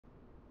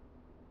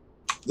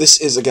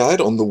This is a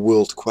guide on the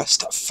world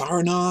quest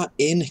Falonaar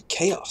in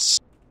Chaos.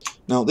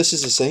 Now this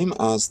is the same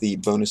as the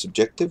bonus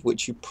objective,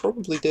 which you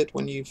probably did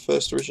when you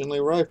first originally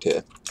arrived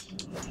here.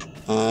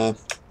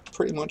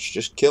 Pretty much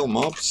just kill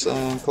mobs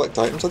and collect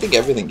items. I think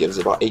everything gives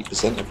about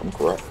 8% if I'm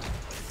correct.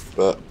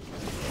 But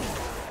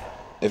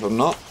if I'm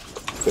not,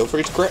 feel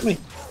free to correct me.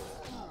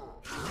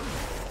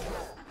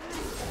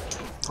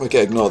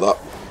 Okay, ignore that.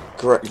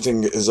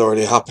 Correcting is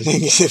already happening.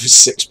 It was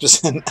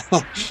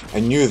 6%. I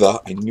knew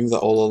that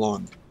all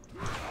along.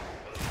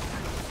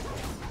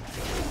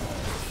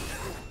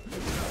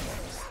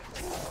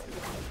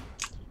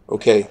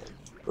 Okay,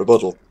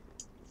 rebuttal.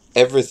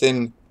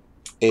 Everything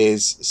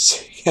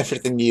yields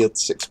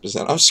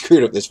 6%. I've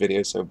screwed up this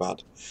video so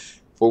bad.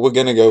 But we're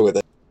gonna go with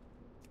it.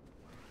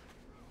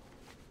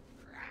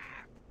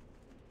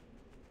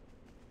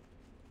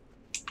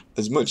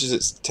 As much as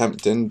it's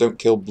tempting, don't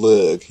kill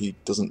Blurg. He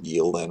doesn't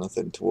yield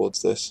anything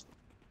towards this.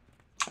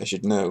 I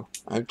should know.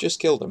 I've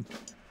just killed him.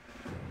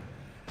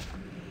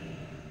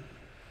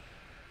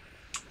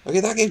 Okay,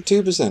 that gave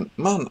 2%.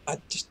 Man,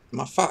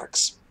 my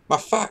facts. My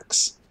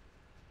facts.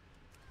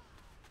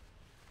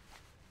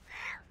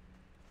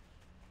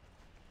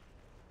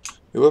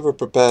 Whoever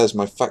prepares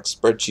my fact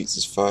spreadsheets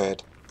is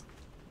fired.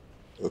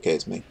 Okay,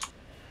 it's me.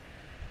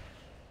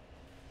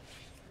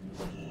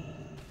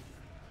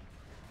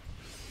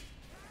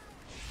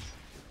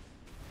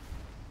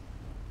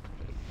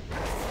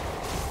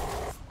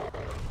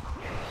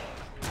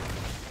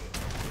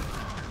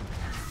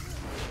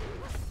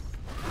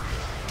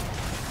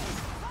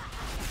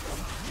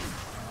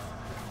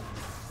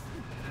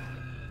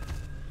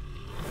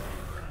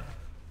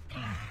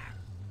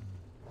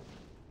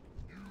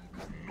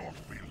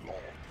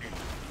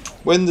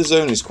 When the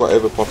zone is quite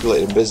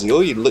overpopulated and busy,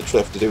 all you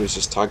literally have to do is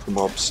just tag the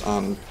mobs,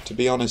 and to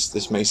be honest,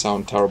 this may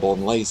sound terrible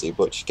and lazy,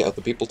 but you get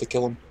other people to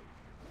kill them.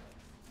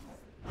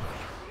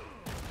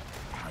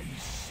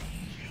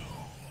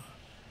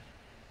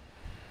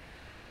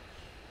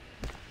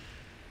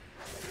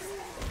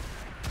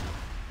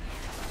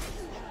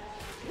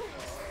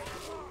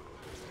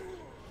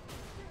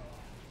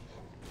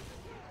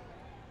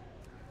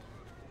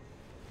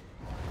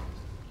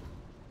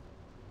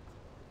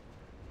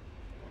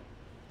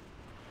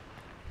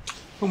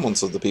 And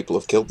once other people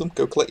have killed them,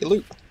 go collect your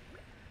loot.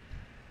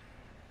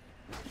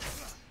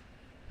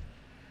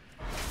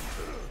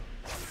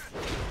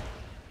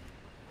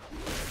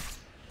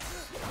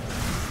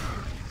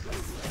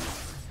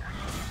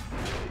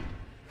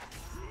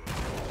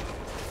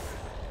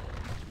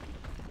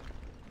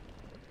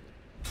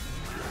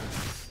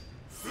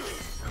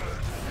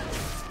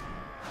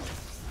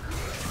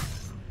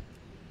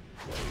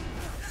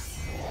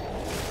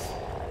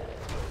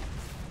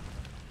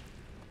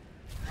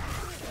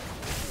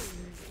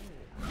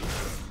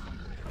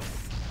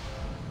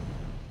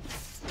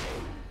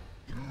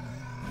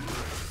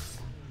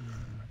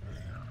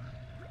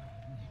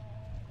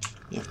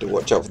 You have to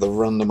watch out for the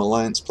random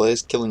alliance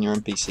players killing your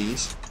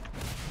NPCs.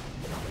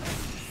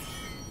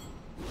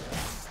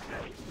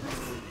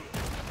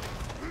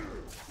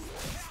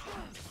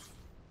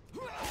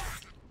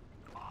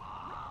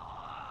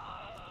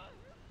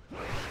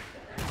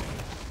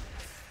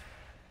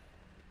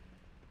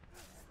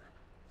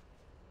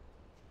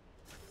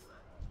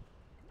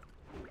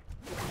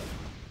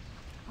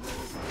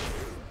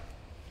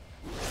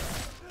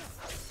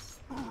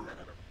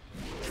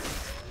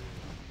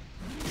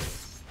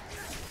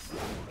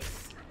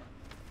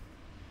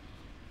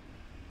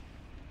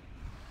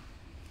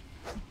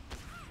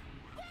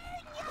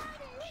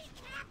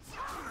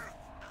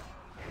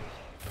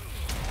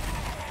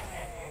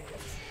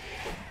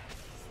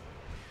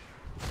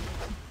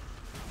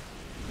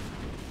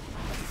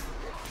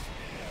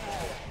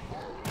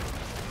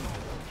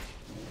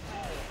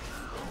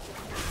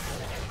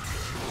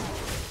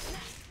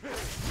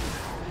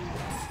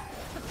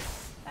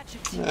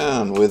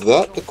 And with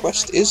that, the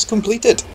quest is completed.